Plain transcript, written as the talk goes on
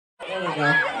There we go.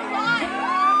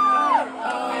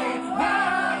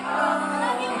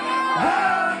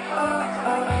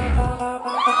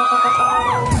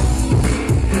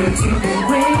 You've been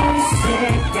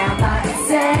wasted, got my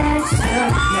attention.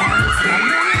 Now it's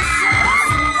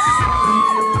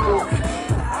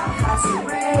our hearts are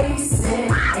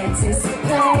racing,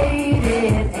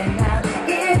 anticipated, and now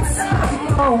it's a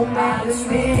moment that's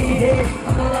needed.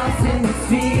 I'm lost in this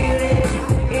feeling,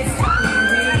 it's time to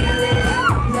feel it.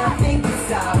 Nothing can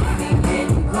stop me,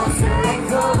 getting closer and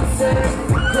closer,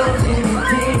 closing the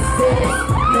distance.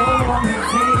 No one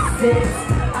resists.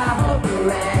 I hope you're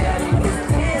ready.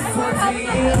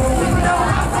 You know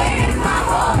I waited my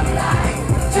whole life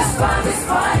just for this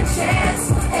one chance,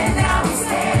 and now I'm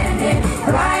standing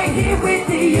right here with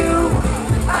you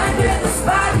under the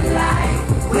spotlight.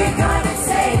 We're gonna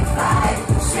take flight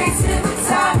straight to the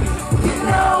top. You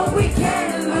know we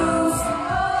can't lose.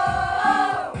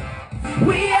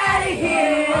 We out of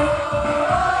here.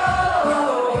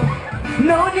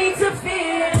 No need to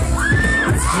fear.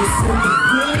 It's just the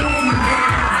beginning.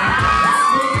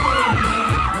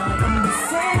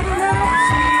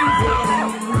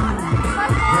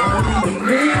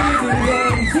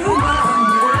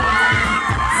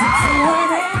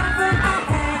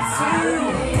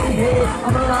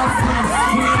 I'm lost in the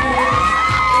spirit.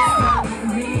 It's not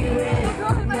real.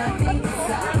 Nothing can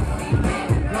stop me.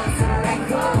 Getting closer and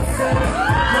closer.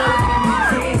 Holding the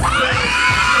distance.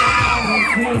 I won't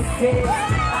miss it. I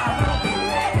hope you're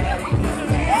ready.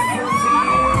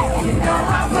 You know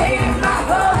I waited my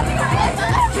whole life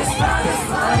just for this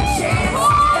one chance,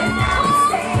 and now I'm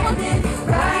standing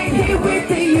right here with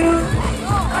you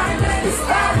under the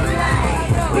spotlight.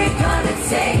 We're gonna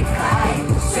take flight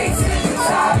straight to the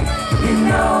top. You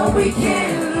know we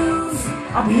can't lose.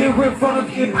 I'm here in front of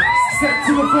you. Step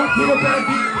to the front, get a better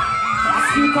beat. I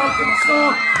see you talking the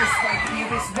song. It's like you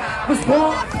was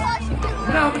born.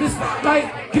 Now I'm in this spotlight.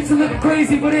 Gets a little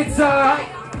crazy, but it's alright.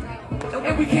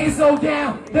 And we can't slow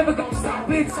down. Never gonna stop.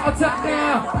 It's our time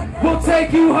now. We'll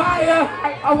take you higher.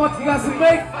 I want you guys to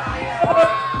make fire.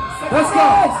 Let's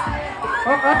go.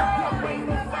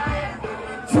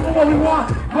 Doing what we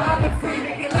want. Wild and free.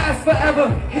 Make it last forever.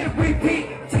 Hit it, repeat.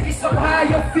 Take it so high,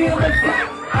 you're feeling fine.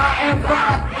 IM5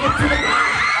 into the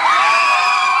night.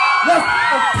 Let's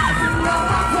go. You know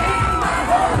I waited my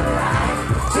whole life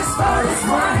just for this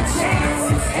one chance,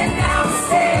 and now I'm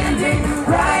standing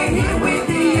right here with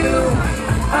you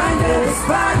under the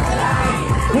spotlight.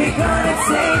 We're gonna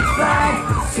take flight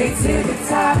straight to the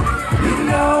top. You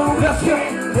know we can